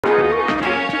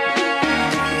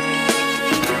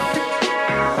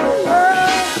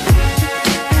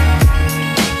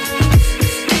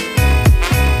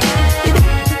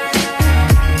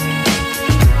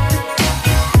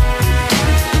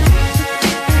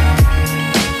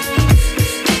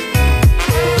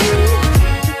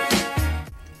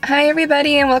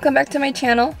everybody, and welcome back to my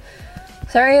channel.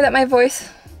 Sorry that my voice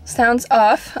sounds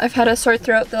off. I've had a sore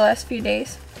throat the last few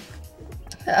days.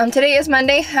 Today is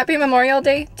Monday. Happy Memorial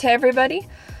Day to everybody.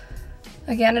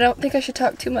 Again, I don't think I should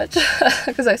talk too much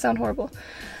because I sound horrible.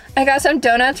 I got some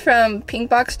donuts from Pink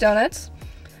Box Donuts.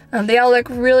 They all look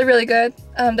really good.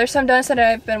 There's some donuts that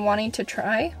I've been wanting to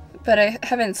try, but I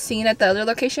haven't seen at the other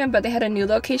location, but they had a new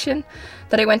location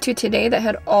that I went to today that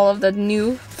had all of the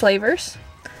new flavors.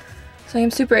 So I'm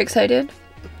super excited.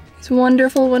 These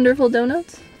wonderful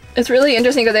donuts. It's really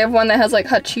interesting because they have one that has like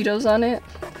hot Cheetos on it.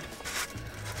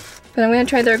 But I'm gonna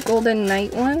try their Golden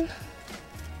Night one.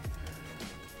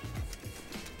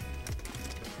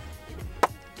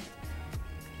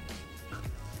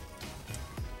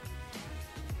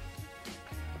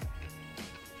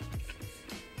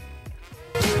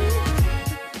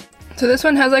 So this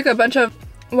one has like a bunch of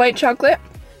white chocolate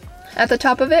at the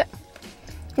top of it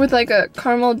with like a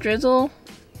caramel drizzle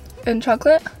and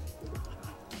chocolate.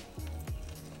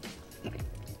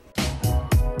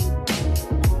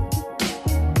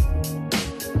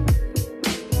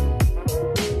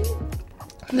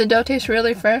 The dough tastes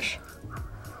really fresh.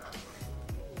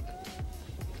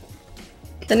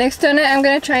 The next donut I'm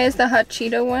gonna try is the hot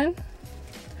Cheeto one.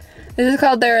 This is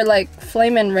called their like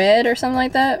Flamin' Red or something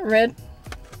like that.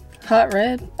 Hot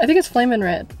red. I think it's Flamin'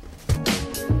 Red.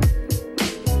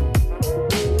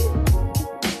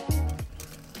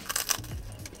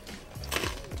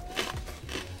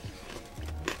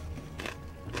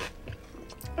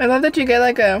 I love that you get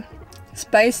like a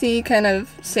spicy kind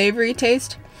of savory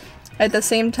taste at the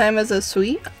same time as a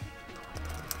sweet.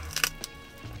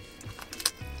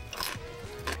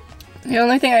 The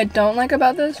only thing I don't like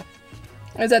about this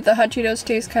is that the hot Cheetos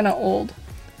taste kind of old.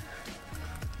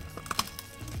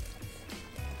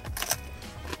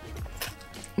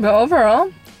 But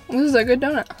overall, this is a good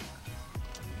donut.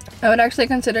 I would actually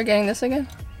consider getting this again.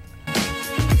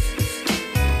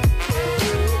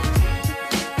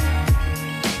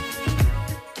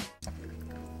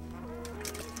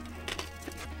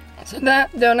 So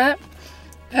that donut,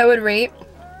 I would rate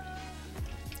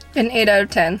an 8 out of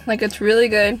 10. Like, it's really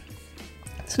good.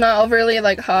 It's not overly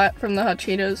like hot from the hot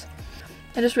Cheetos.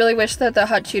 I just really wish that the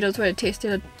hot Cheetos would have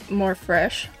tasted more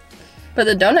fresh. But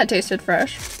the donut tasted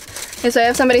fresh. Okay, so I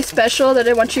have somebody special that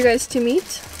I want you guys to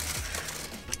meet.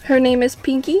 Her name is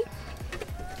Pinky.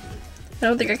 I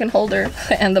don't think I can hold her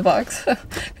and the box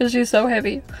because she's so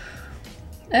heavy.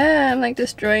 I'm like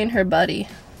destroying her body.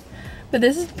 But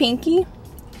this is Pinky.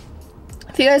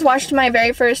 If you guys watched my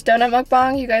very first donut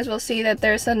mukbang, you guys will see that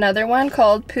there's another one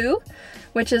called Pooh,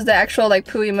 which is the actual like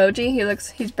Pooh emoji.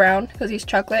 He's brown because he's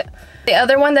chocolate. The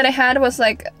other one that I had was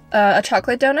like a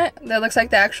chocolate donut that looks like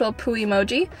the actual Pooh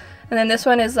emoji. And then this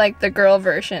one is like the girl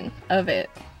version of it.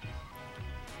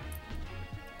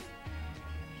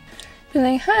 Be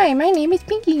like, hi, my name is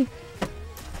Pinky.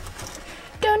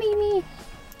 Don't eat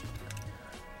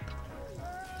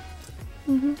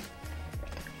me.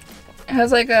 It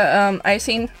has like a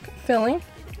icing filling.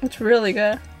 It's really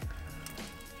good.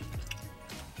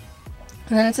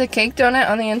 And then it's a cake donut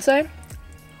on the inside.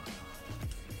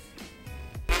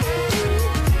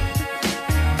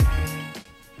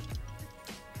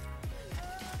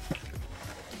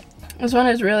 This one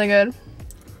is really good.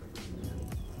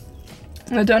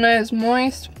 The donut is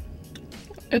moist.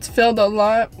 It's filled a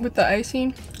lot with the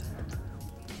icing.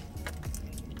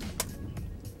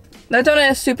 That donut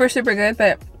is super good,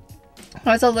 but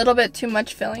it's a little bit too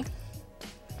much filling.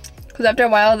 Because after a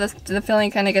while, the filling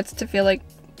kind of gets to feel like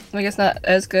it's not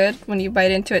as good when you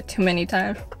bite into it too many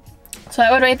times. So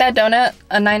I would rate that donut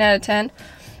a 9 out of 10.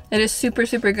 It is super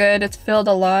good. It's filled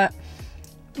a lot.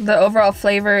 The overall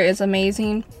flavor is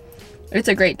amazing. It's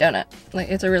a great donut. Like,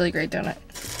 it's a really great donut.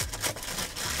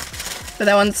 But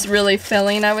that one's really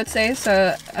filling, I would say.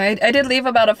 So I did leave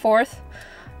about a fourth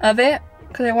of it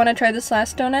because I want to try this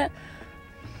last donut.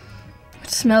 It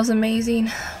smells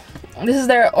amazing. This is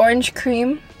their orange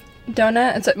cream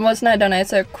donut. Well, it's not a donut,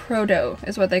 it's a crow dough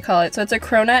is what they call it. So it's a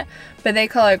cronut, but they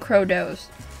call it crow doughs.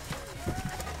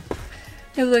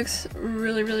 It looks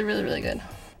really good.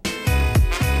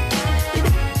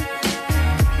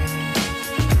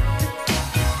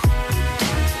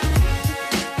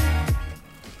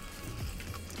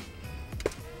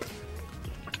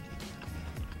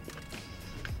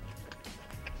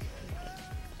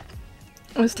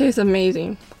 This tastes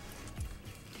amazing.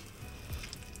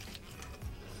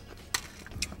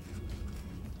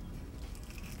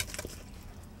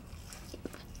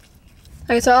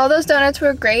 Okay, so all those donuts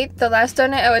were great. The last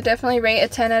donut I would definitely rate a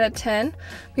 10 out of 10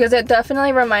 because it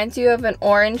definitely reminds you of an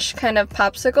orange kind of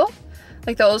popsicle,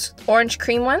 like those orange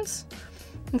cream ones.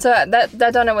 And so that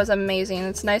donut was amazing.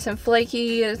 It's nice and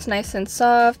flaky, it's nice and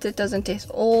soft, it doesn't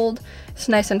taste old, it's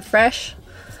nice and fresh.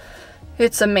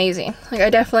 It's amazing. Like, I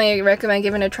definitely recommend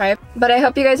giving it a try. But I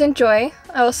hope you guys enjoy.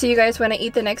 I will see you guys when I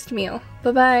eat the next meal.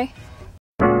 Bye-bye.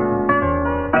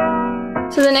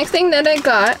 So the next thing that I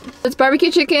got is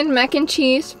barbecue chicken mac and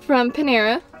cheese from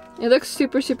Panera. It looks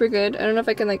super, super good. I don't know if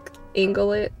I can like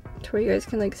angle it to where you guys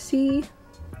can like see.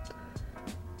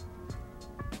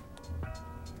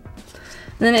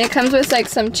 And then it comes with like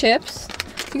some chips.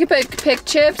 You can pick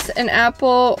chips, an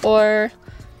apple, or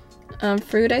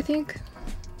fruit, I think.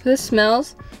 This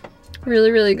smells really,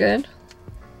 really good.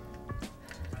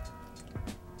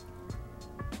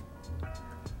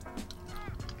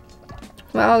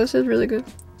 Wow, this is really good.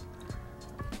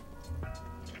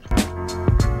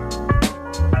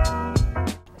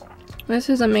 This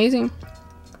is amazing.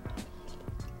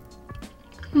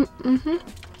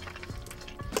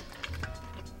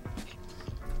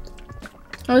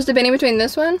 I was debating between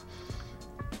this one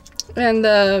and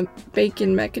the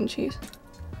bacon mac and cheese.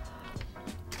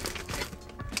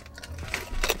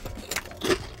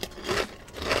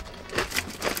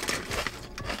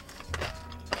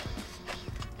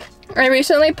 I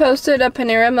recently posted a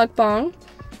Panera mukbang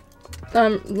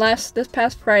this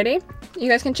past Friday. You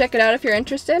guys can check it out if you're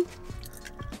interested.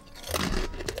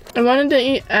 I wanted to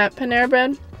eat at Panera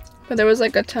Bread, but there was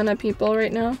like a ton of people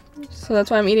right now, so that's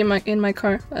why I'm eating in my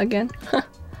car again.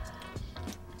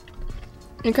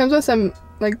 It comes with some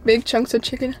like big chunks of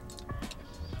chicken.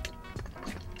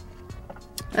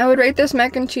 I would rate this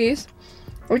mac and cheese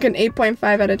like an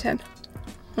 8.5 out of 10.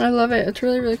 I love it. It's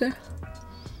really, really good.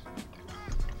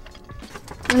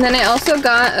 And then I also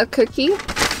got a cookie.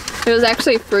 It was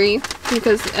actually free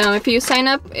because if you sign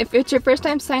up, if it's your first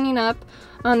time signing up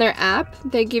on their app,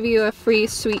 they give you a free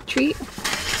sweet treat.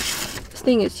 This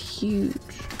thing is huge.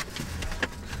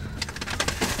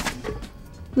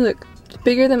 Look, it's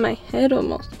bigger than my head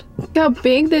almost. Look how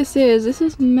big this is. This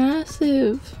is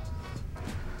massive.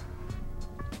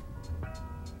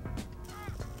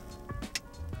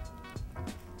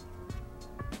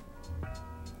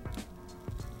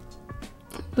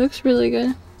 Looks really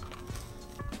good.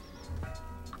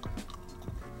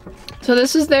 So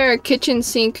this is their kitchen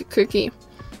sink cookie.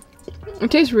 It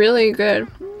tastes really good.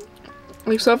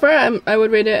 Like, so far I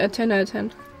would rate it a 10 out of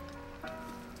 10.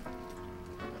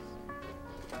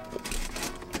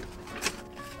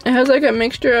 It has like a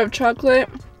mixture of chocolate.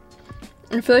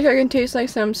 I feel like I can taste like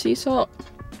some sea salt,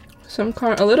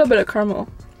 a little bit of caramel.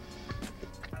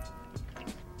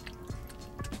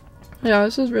 Yeah,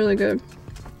 this is really good.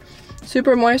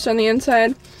 Super moist on the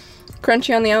inside,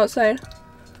 crunchy on the outside.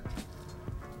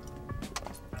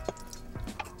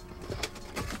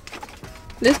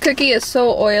 This cookie is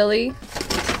so oily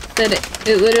that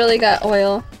it literally got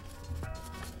oil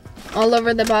all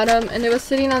over the bottom, and it was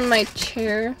sitting on my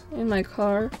chair in my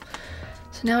car.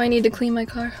 So now I need to clean my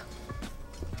car.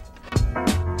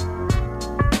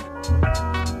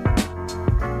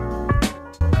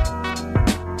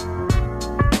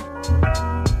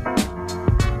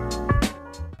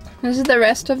 This is the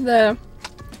rest of the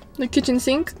kitchen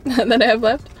sink that I have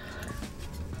left.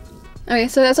 Okay,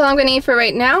 so that's all I'm gonna eat for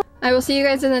right now. I will see you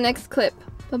guys in the next clip.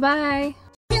 Bye-bye.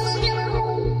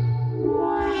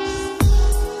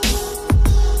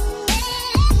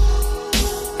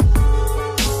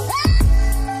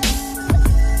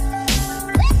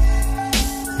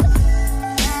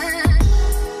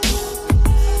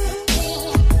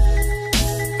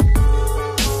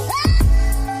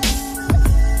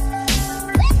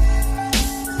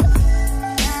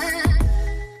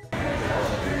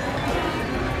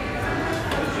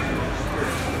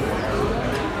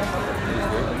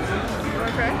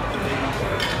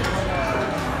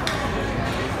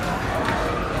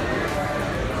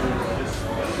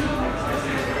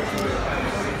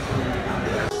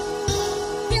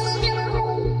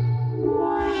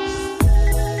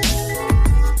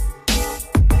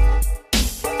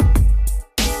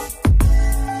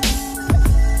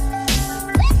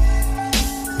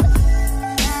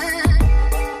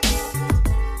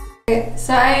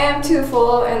 So I am too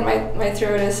full and my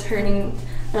throat is hurting.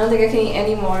 I don't think I can eat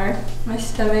anymore. My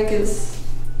stomach is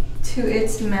to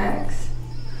its max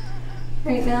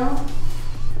right now.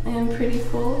 I am pretty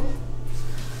full.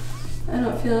 I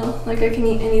don't feel like I can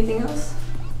eat anything else.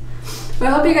 But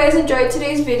I hope you guys enjoyed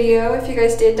today's video. If you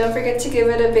guys did, don't forget to give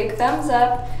it a big thumbs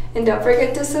up. And don't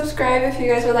forget to subscribe if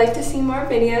you guys would like to see more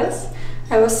videos.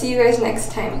 I will see you guys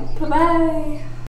next time. Bye-bye!